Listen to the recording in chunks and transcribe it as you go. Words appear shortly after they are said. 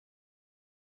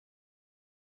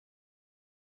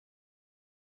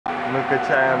Ми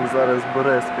качаємо зараз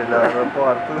Бориспіль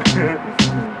аеропорту.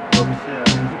 Вообще.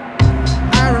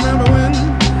 I remember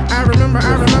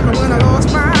when I lost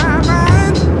my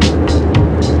mind.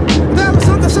 There was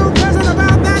something so pleasant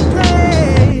about that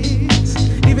place.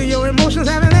 Even your emotions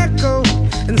have an echo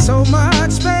in so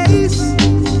much space.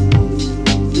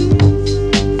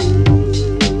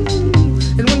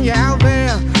 And when you're out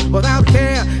there without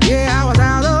care, yeah, I was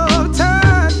out of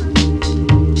touch.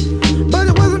 But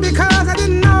it wasn't because I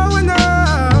didn't know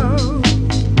enough.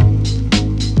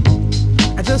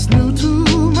 I just knew too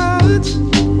much.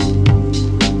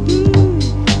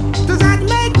 Does that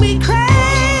make me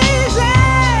crazy?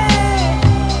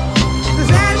 Does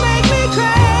that make me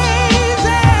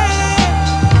crazy?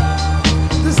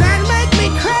 Does that make me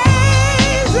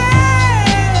crazy?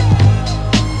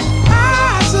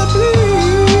 Possibly.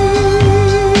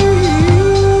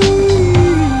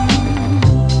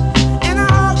 And I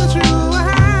hope that you are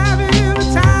having the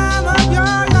time of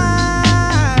your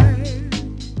life.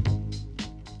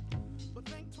 But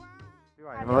think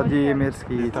twice.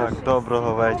 Владимирський. Так,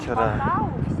 доброго вечора,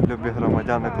 любі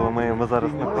громадяни Коломиї. Ми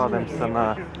зараз знаходимося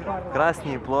на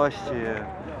Красній площі,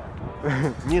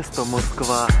 місто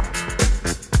Москва.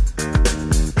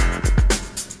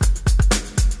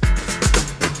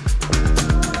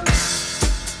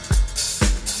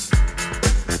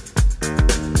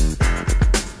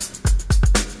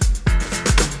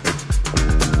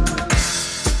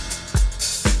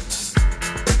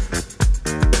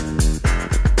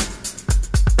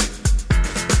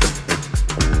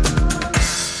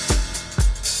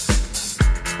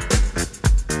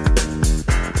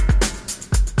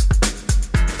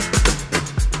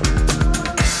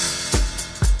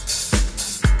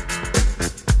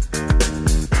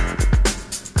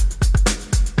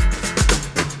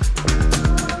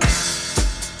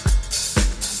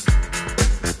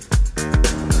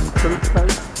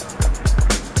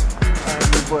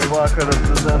 Вака,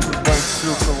 репрезентант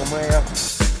банку Коломия.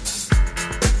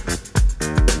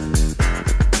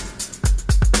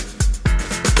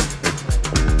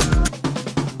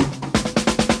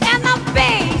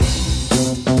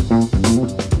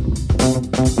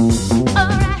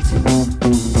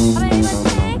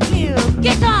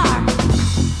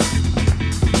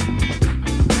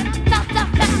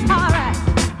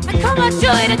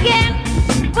 Do it again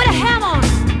with a hammer.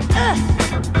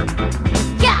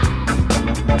 Yeah.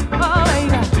 Oh,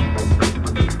 baby.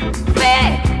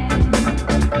 Baby.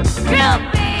 Girl,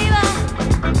 baby.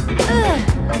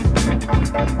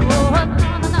 Oh,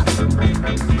 no, no, no.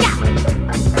 Yeah.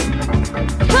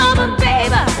 Come on,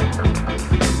 baby.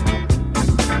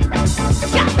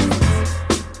 Yeah.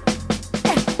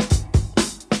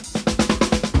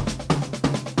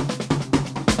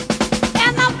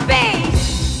 And the bass.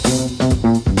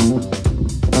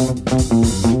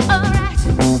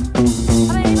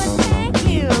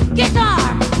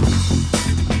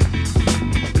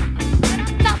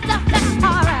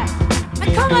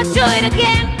 Do it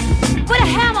again with a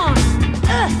hammer.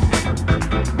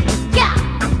 Yeah.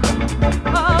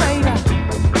 Oh, baby.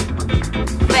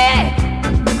 Baby.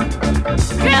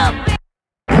 Girl, baby.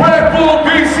 Redbull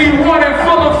BC One in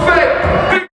full effect.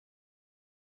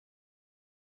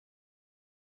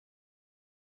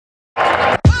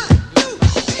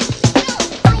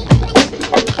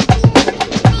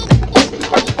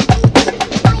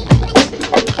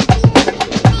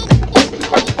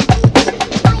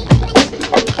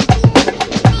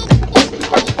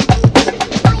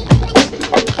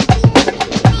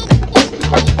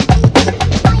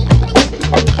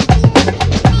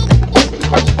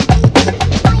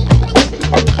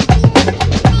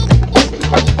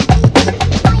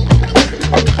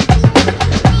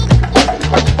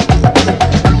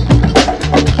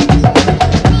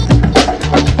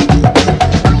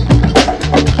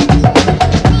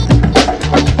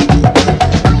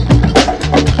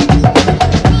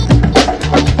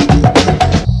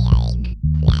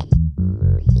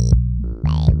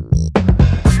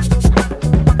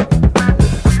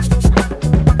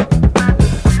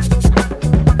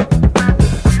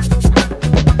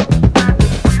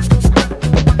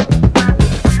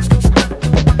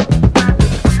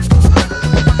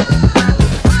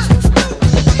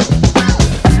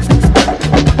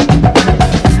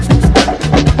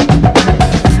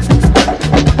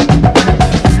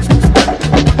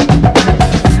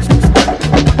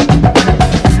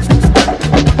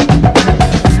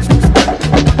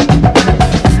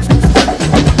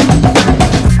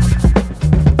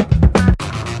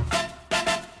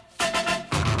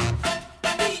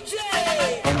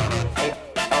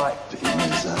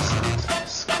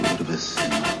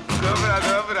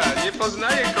 Dobra, nie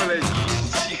poznaję kolegi.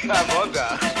 Cicha woda.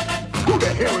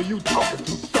 hell are you talking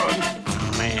to, son?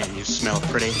 Man, you smell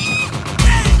pretty.